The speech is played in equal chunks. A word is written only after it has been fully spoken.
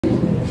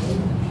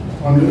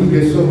honorable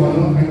guests of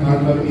honor and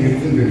art-loving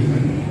ladies and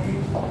gentlemen,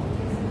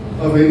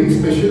 a very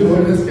special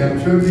word has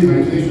captured the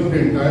imagination of the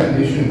entire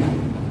nation,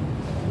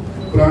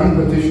 Pran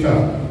Pratishtha.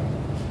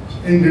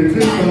 In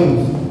literal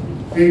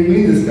terms, it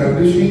means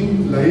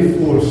establishing life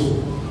force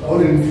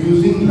or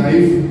infusing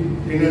life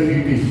in a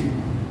deity.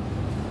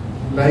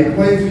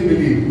 Likewise, we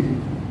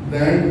believe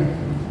that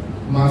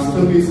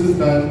masterpieces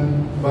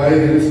done by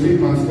realistic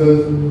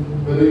masters,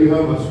 whether you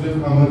have Vasudeva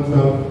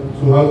Kamatha,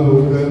 Suhas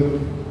Gokar,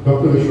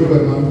 Dr.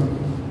 Vishwakarma,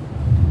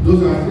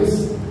 those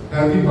artists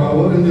have the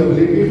power and the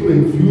ability to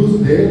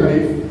infuse their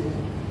life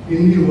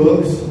in the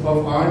works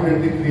of art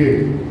that they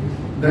create.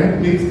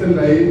 That makes the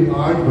live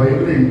art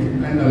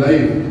vibrant and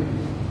alive.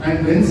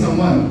 And when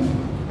someone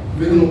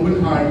with an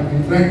open heart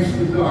interacts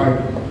with the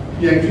art,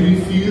 he actually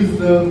feels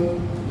the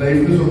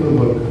liveness of the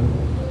work.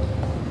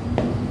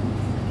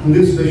 And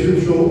this special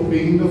show,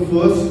 being the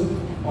first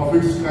of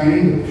its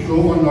kind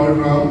show on Lord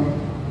Ram,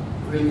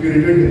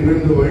 curated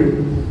anywhere in the world,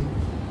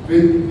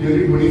 with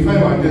nearly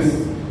 25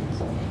 artists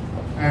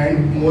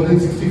and more than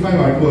 65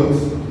 artworks,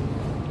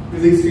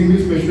 is extremely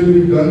special.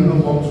 We've done a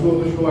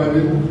walkthrough of the show. I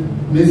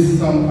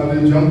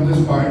will jump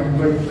this part,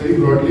 but very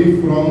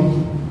broadly,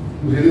 from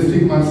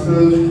realistic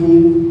masters to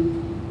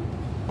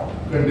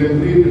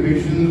contemporary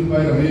depictions by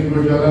Ramesh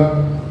Gurjara,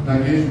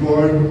 Nagesh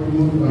Gaur, to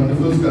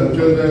wonderful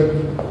sculptures by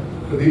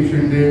Pradeep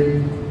Shinde,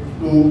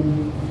 to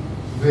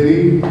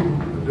very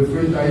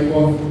different type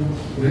of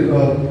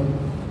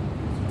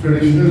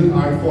traditional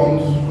art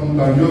forms from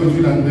Kajo, which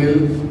will unveil,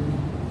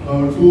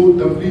 to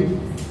lovely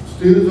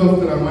stills of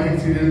the Ramayana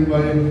serial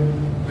by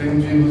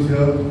Premji, who's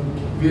here.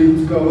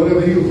 We'll cover a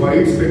very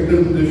wide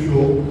spectrum in the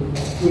show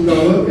to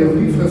cover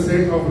every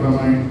facet of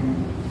Ramayana,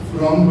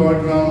 from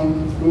Lord Ram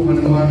to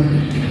Hanuman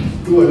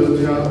to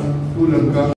Ayodhya to Lanka.